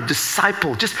you're going to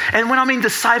disciple? And when I mean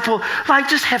disciple, like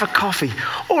just have a coffee.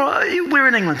 Or we're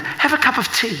in England, have a cup of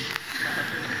tea.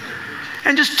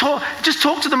 And just talk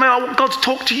to them about what God's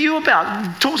talked to you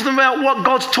about. Talk to them about what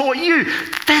God's taught you.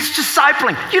 That's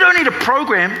discipling. You don't need a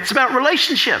program. It's about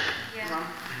relationship. Yeah.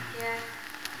 Yeah.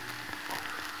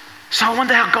 So I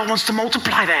wonder how God wants to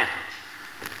multiply that.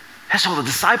 That's all the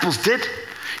disciples did.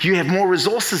 You have more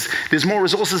resources. There's more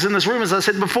resources in this room, as I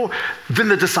said before, than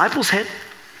the disciples had.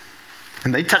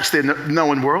 And they touched their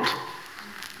known world.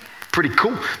 Pretty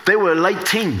cool. They were late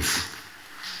teens.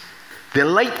 They're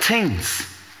late teens.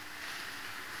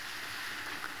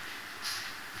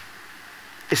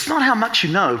 It's not how much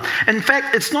you know. In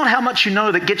fact, it's not how much you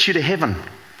know that gets you to heaven.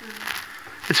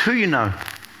 It's who you know.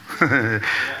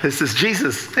 This is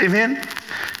Jesus. Amen?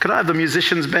 Could I have the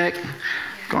musicians back?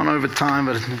 Gone over time,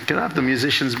 but could I have the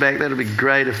musicians back? That would be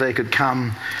great if they could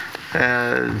come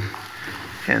and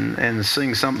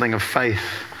sing something of faith.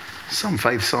 Some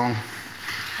faith song.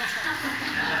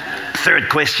 Third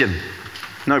question.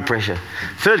 No pressure.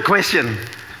 Third question.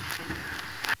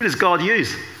 Who does God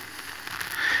use?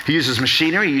 He uses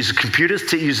machinery, he uses computers,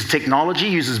 he uses technology,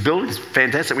 he uses buildings.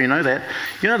 Fantastic, we know that.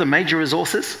 You know the major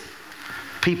resources?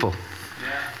 People.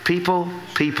 Yeah. People,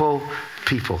 people,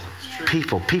 people.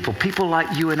 True. People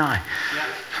like you and I.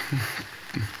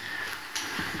 Yeah.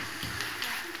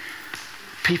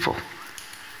 People.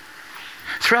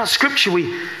 Throughout Scripture,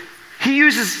 he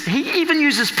even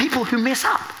uses people who mess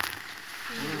up.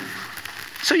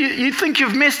 So you think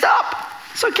you've messed up.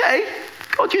 It's okay.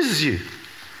 God uses you.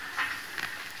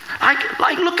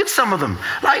 Like look at some of them.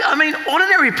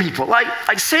 Ordinary people.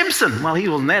 Like Samson. Well, he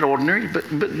wasn't that ordinary,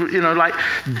 but like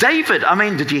David.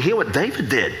 Did you hear what David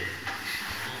did?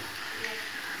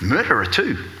 Murderer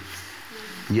too.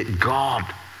 Yet God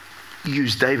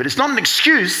used David. It's not an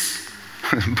excuse,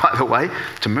 by the way,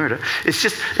 to murder. It's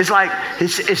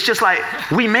just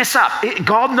like we mess up.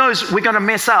 God knows we're going to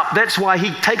mess up. That's why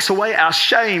he takes away our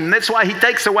shame. That's why he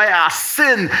takes away our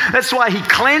sin. That's why he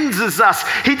cleanses us.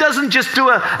 He doesn't just do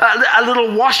a little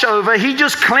washover. He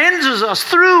just cleanses us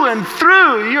through and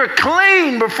through. You're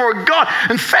clean before God.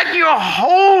 In fact, you're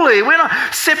holy. We're not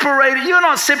separated. You're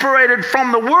not separated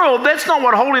from the world. That's not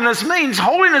what holiness means.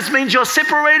 Holiness means you're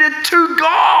separated to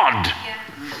God. Yeah.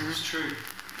 It's true.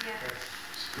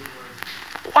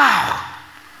 Wow.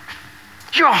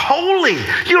 You're holy.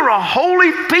 You're a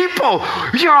holy people.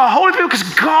 You're a holy people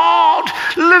because God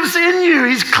lives in you.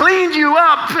 He's cleaned you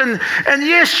up. And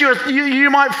yes, you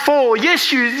might fall.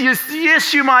 Yes,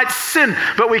 you might sin.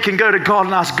 But we can go to God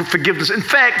and ask forgiveness. In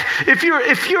fact, if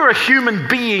you're a human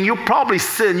being, you'll probably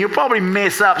sin. You'll probably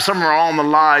mess up somewhere along the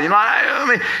line.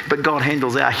 But God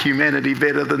handles our humanity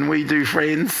better than we do,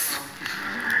 friends.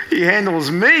 He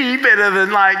handles me better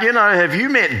than have you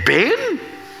met Ben?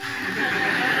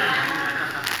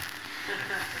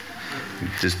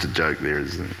 Just a joke there,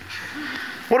 isn't it?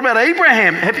 What about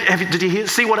Abraham? Did you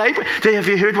see what Abraham? Have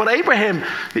you heard what Abraham?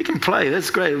 He can play. That's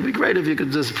great. It would be great if you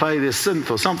could just play this synth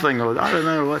or something, or I don't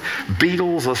know what,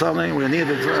 Beatles or something. We're near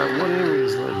the whatever it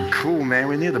is. Cool, man.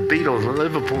 We're near the Beatles,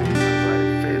 Liverpool.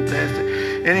 Fantastic.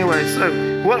 Anyway, so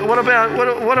what about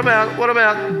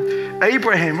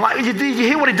Abraham? Did you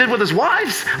hear what he did with his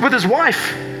wives? With his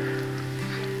wife,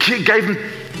 he gave him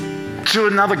to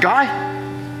another guy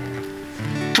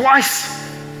twice.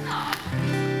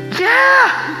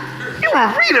 Yeah, you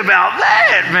want to read about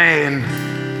that, man?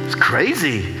 It's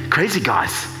crazy. Crazy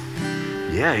guys.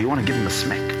 Yeah, you want to give him a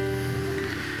smack.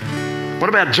 What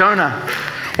about Jonah?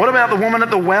 What about the woman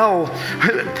at the well?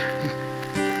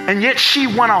 And yet she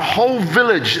won a whole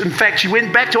village. In fact, she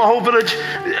went back to a whole village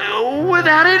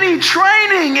without any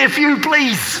training, if you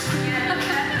please.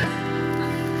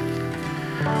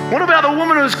 What about the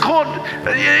woman who's caught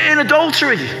in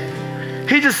adultery?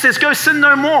 He just says, go sin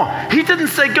no more. He didn't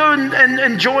say, go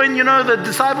and join, the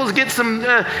disciples, get some,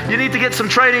 you need to get some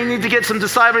training, you need to get some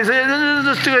disciples.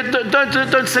 Just do it,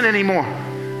 don't sin anymore.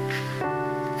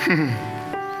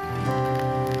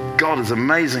 God is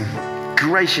amazing,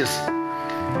 gracious.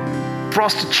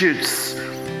 Prostitutes,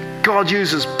 God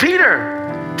uses.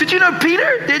 Peter, did you know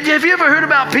Peter? Have you ever heard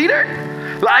about Peter?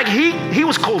 He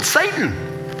was called Satan.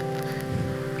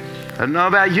 I don't know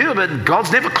about you, but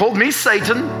God's never called me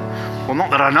Satan. Well,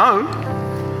 not that I know.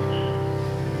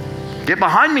 Get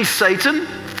behind me, Satan.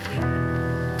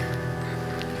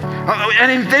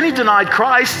 And then he denied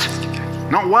Christ.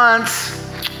 Not once,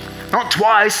 not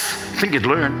twice. I think you'd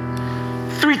learn.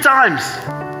 3 times.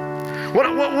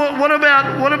 What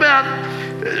about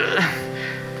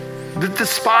the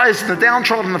despised, the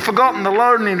downtrodden, the forgotten, the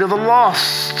lonely, the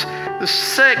lost, the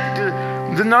sick,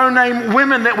 the no-name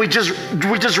women that we just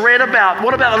read about?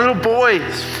 What about a little boy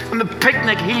on the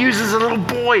picnic? He uses a little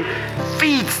boy,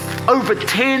 feeds over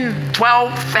 10,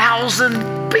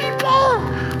 12,000 people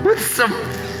with some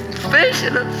fish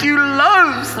and a few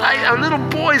loaves. Like a little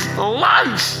boy's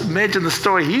lunch. Imagine the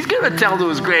story he's going to tell to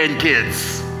his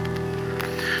grandkids.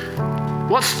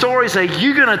 What stories are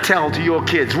you going to tell to your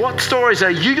kids? What stories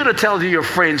are you going to tell to your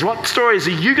friends? What stories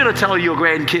are you going to tell your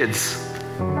grandkids?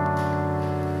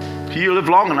 If you live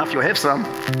long enough, you'll have some.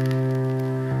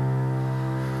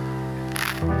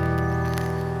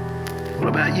 What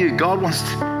about you? God wants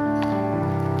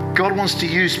to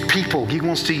use people. He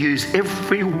wants to use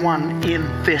everyone in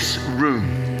this room.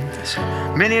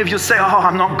 Many of you say, oh,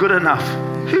 I'm not good enough.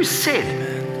 Who said?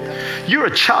 You're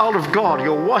a child of God.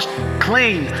 You're washed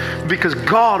clean because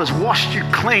God has washed you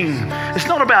clean. It's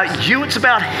not about you, it's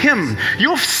about Him.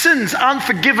 Your sins aren't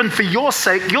forgiven for your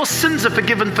sake. Your sins are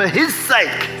forgiven for His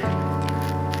sake.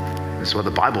 That's what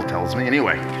the Bible tells me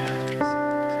anyway.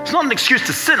 It's not an excuse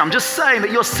to sin. I'm just saying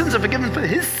that your sins are forgiven for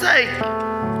His sake.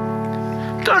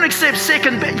 Don't accept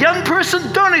second best. Young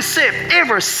person, don't accept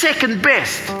ever second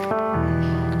best.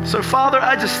 So, Father,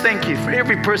 I just thank you for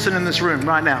every person in this room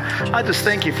right now. I just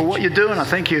thank you for what you're doing. I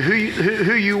thank you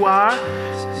who you are.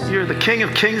 You're the King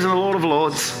of Kings and the Lord of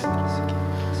Lords.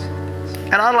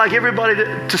 And I'd like everybody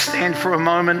to stand for a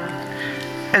moment.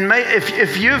 And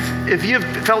if you've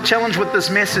felt challenged with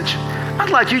this message, I'd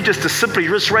like you just to simply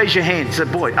raise your hand and say,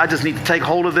 boy, I just need to take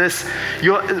hold of this.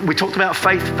 We talked about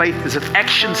faith. Faith is an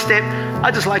action step.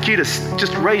 I'd just like you to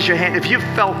just raise your hand. If you've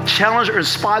felt challenged or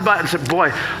inspired by it and said,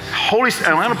 boy, and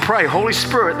I'm going to pray, Holy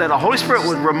Spirit, that the Holy Spirit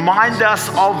would remind us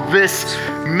of this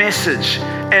message.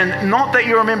 And not that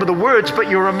you remember the words, but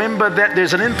you remember that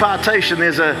there's an impartation.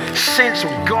 There's a sense of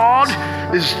God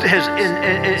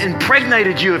has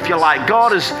impregnated you, if you like.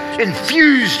 God has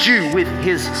infused you with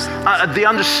His the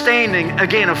understanding,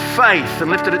 again, of faith and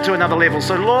lifted it to another level.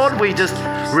 So, Lord, we just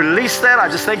release that. I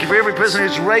just thank you for every person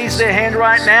who's raised their hand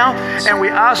right now. And we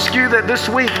ask you that this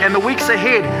week and the weeks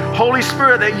ahead, Holy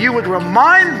Spirit, that you would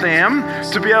remind them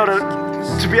to be able to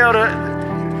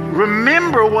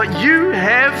remember what you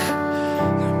have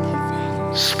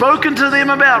spoken to them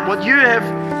about, what you have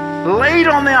laid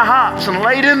on their hearts and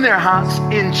laid in their hearts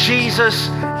in Jesus'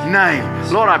 name.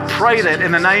 Lord, I pray that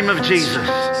in the name of Jesus.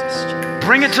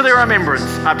 Bring it to their remembrance,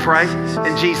 I pray,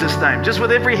 in Jesus' name. Just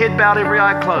with every head bowed, every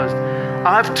eye closed.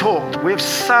 I've talked, we've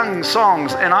sung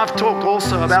songs, and I've talked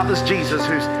also about this Jesus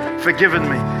who's forgiven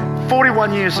me.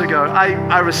 41 years ago,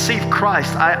 I received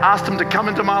Christ. I asked Him to come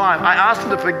into my life. I asked Him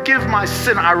to forgive my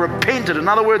sin. I repented. In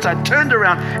other words, I turned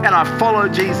around and I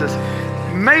followed Jesus.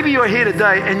 Maybe you're here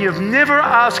today and you've never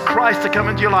asked Christ to come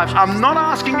into your life. I'm not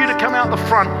asking you to come out the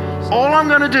front. All I'm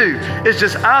going to do is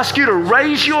just ask you to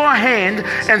raise your hand,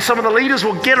 and some of the leaders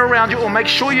will get around you, or make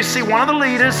sure you see one of the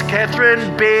leaders,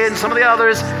 Catherine, Ben, some of the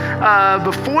others,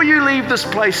 before you leave this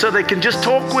place, so they can just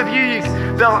talk with you.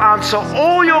 They'll answer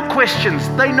all your questions.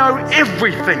 They know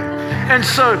everything. And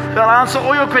so they'll answer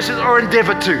all your questions, or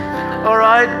endeavor to. All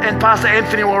right, and Pastor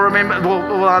Anthony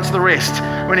will answer the rest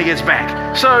when he gets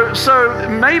back. So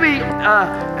maybe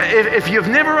if you've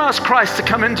never asked Christ to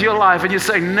come into your life, and you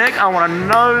say, Nick, I want to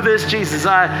know this Jesus.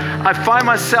 I find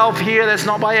myself here. That's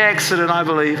not by accident, I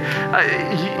believe.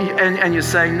 And you're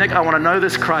saying, Nick, I want to know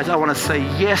this Christ. I want to say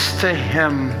yes to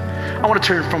Him. I want to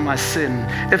turn from my sin.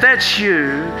 If that's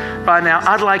you right now,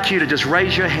 I'd like you to just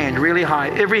raise your hand really high.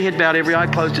 Every head bowed, every eye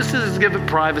closed, just to give it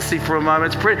privacy for a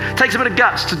moment. It takes a bit of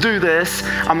guts to do this.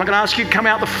 I'm not going to ask you to come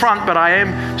out the front, but I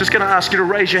am just going to ask you to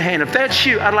raise your hand. If that's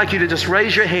you, I'd like you to just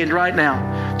raise your hand right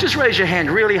now. Just raise your hand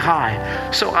really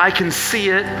high so I can see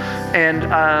it, and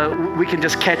we can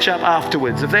just catch up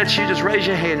afterwards. If that's you, just raise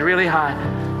your hand really high.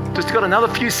 Just got another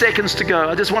few seconds to go.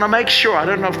 I just want to make sure. I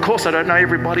don't know, of course, I don't know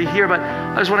everybody here, but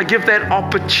I just want to give that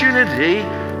opportunity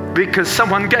because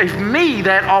someone gave me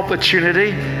that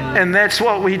opportunity, and that's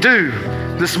what we do.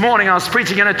 This morning I was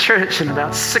preaching in a church, and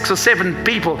about 6 or 7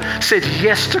 people said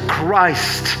yes to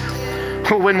Christ.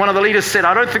 When one of the leaders said,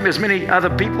 I don't think there's many other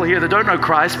people here that don't know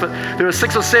Christ, but there are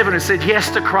 6 or 7 who said yes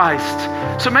to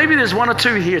Christ. So maybe there's 1 or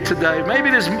 2 here today.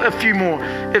 Maybe there's a few more.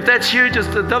 If that's you, just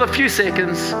another few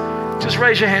seconds. Just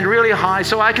raise your hand really high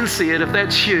so I can see it if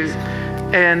that's you.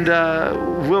 And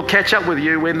we'll catch up with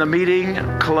you when the meeting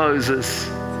closes.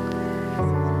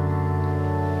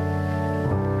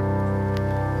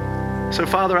 So,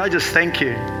 Father, I just thank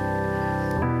you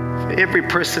for every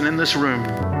person in this room.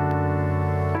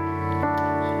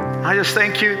 I just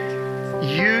thank you.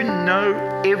 You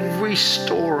know every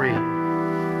story.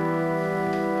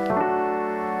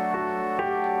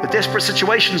 The desperate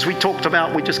situations we talked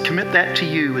about, we just commit that to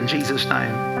you in Jesus'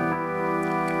 name.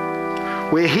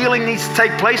 Where healing needs to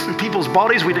take place in people's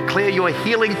bodies, we declare your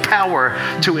healing power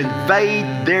to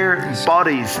invade their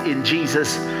bodies in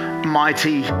Jesus'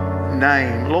 mighty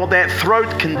name. Lord, that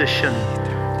throat condition,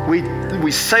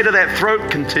 we say to that throat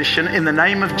condition, in the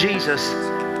name of Jesus,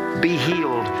 be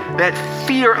healed. That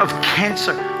fear of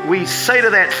cancer, we say to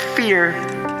that fear,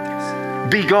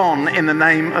 be gone in the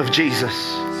name of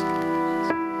Jesus.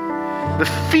 The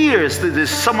fears that there's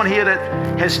someone here that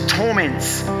has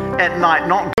torments at night,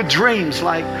 not good dreams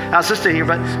like our sister here,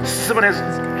 but someone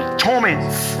has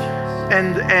torments.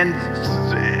 And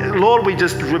Lord, we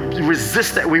just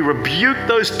resist that. We rebuke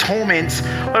those torments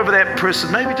over that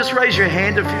person. Maybe just raise your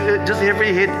hand if you just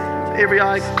every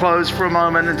eye closed for a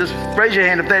moment, and just raise your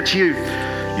hand if that's you.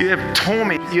 You have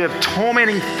torment. You have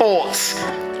tormenting thoughts,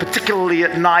 particularly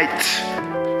at night.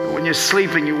 When you're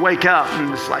sleeping, you wake up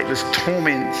and it's like this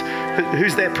torment.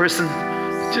 Who's that person?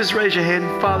 Just raise your hand.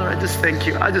 Father, I just thank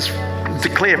you. I just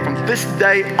declare from this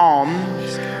day on,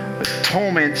 the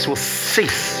torments will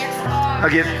cease. I'll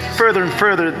get further and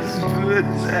further.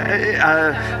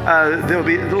 There'll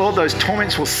be, Lord, those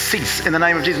torments will cease in the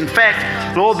name of Jesus. In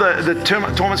fact, Lord, the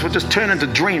torments will just turn into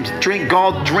dreams.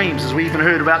 God dreams, as we even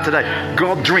heard about today.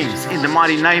 God dreams in the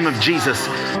mighty name of Jesus.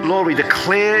 Lord, we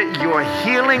declare your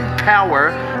healing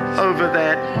power over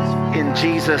that in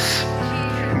Jesus'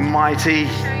 mighty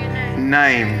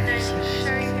name.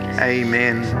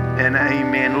 Amen and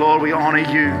amen. Lord, we honor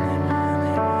you.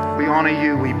 We honor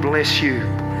you. We bless you.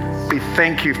 We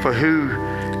thank you for who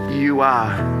you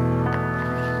are.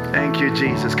 Thank you,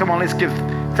 Jesus. Come on, let's give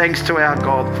thanks to our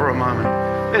God for a moment.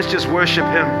 Let's just worship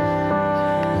him.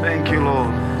 Thank you, Lord.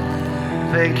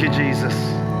 Thank you, Jesus.